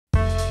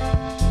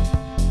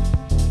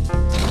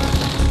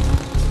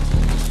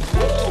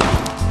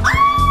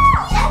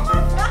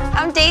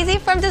I'm Daisy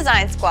from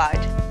Design Squad.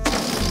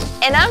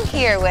 And I'm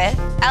here with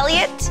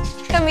Elliot,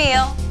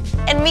 Camille,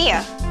 and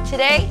Mia.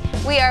 Today,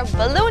 we are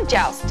balloon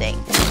jousting.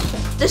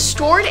 The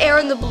stored air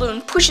in the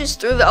balloon pushes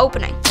through the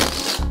opening.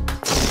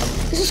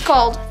 This is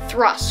called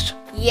thrust.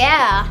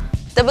 Yeah.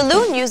 The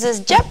balloon uses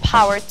jet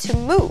power to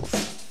move.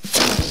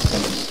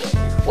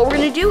 What we're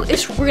gonna do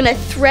is we're gonna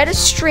thread a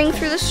string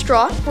through the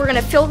straw. We're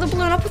gonna fill the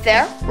balloon up with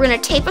air. We're gonna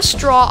tape a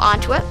straw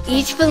onto it.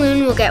 Each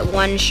balloon will get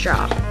one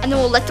straw. And then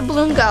we'll let the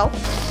balloon go.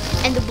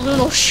 And the balloon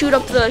will shoot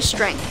up the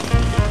string.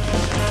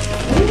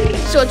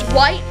 So it's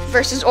white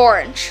versus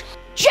orange.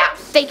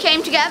 Joust! They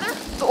came together.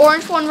 The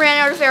orange one ran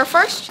out of air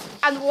first.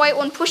 And the white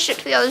one pushed it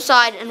to the other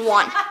side and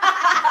won.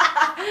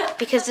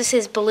 Because this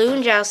is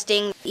balloon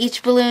jousting,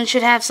 each balloon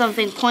should have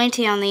something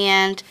pointy on the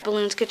end.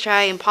 Balloons could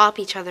try and pop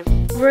each other.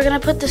 We're gonna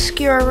put the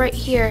skewer right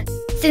here.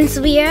 Since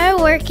we are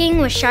working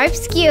with sharp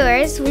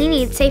skewers, we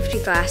need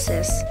safety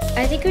glasses.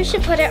 I think we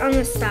should put it on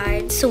the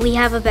side so we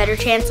have a better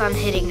chance on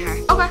hitting her.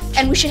 Okay.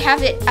 And we should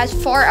have it as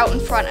far out in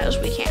front as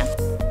we can.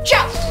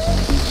 Joust!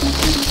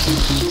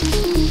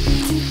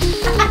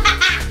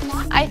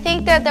 I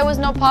think that there was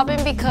no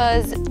popping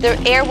because the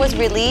air was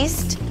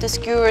released, the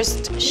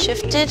skewers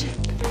shifted.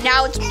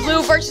 Now it's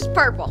blue versus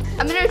purple.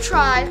 I'm gonna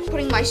try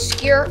putting my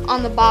skewer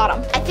on the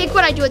bottom. I think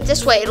when I do it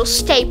this way, it'll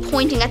stay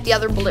pointing at the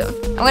other balloon.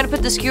 I'm gonna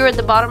put the skewer at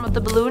the bottom of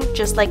the balloon,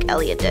 just like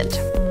Elliot did.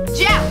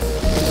 Joust!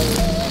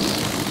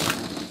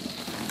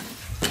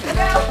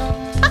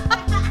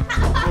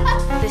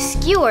 The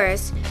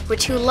skewers were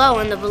too low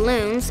on the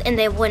balloons and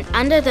they went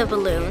under the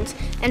balloons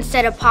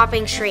instead of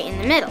popping straight in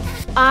the middle.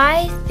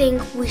 I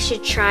think we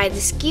should try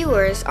the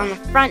skewers on the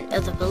front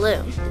of the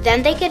balloon.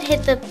 Then they could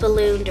hit the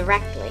balloon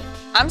directly.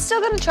 I'm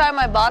still gonna try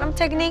my bottom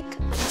technique.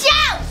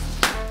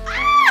 Joust!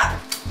 Ah!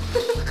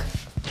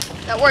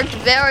 That worked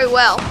very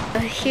well.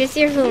 Here's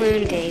your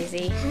balloon,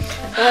 Daisy.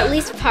 Well, at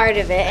least part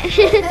of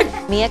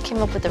it. Mia came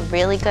up with a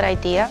really good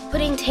idea.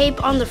 Putting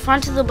tape on the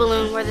front of the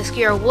balloon where the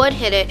skewer would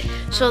hit it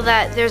so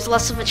that there's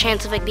less of a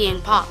chance of it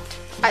being popped.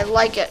 I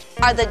like it.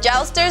 Are the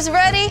jousters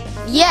ready?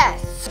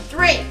 Yes.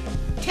 3,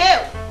 2,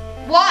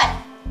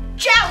 1,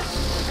 joust!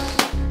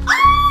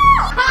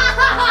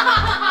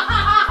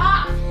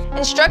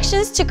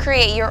 Instructions to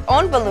create your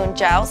own balloon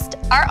joust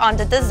are on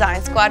the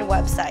Design Squad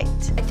website.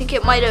 I think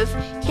it might have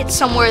hit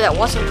somewhere that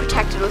wasn't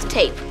protected with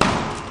tape.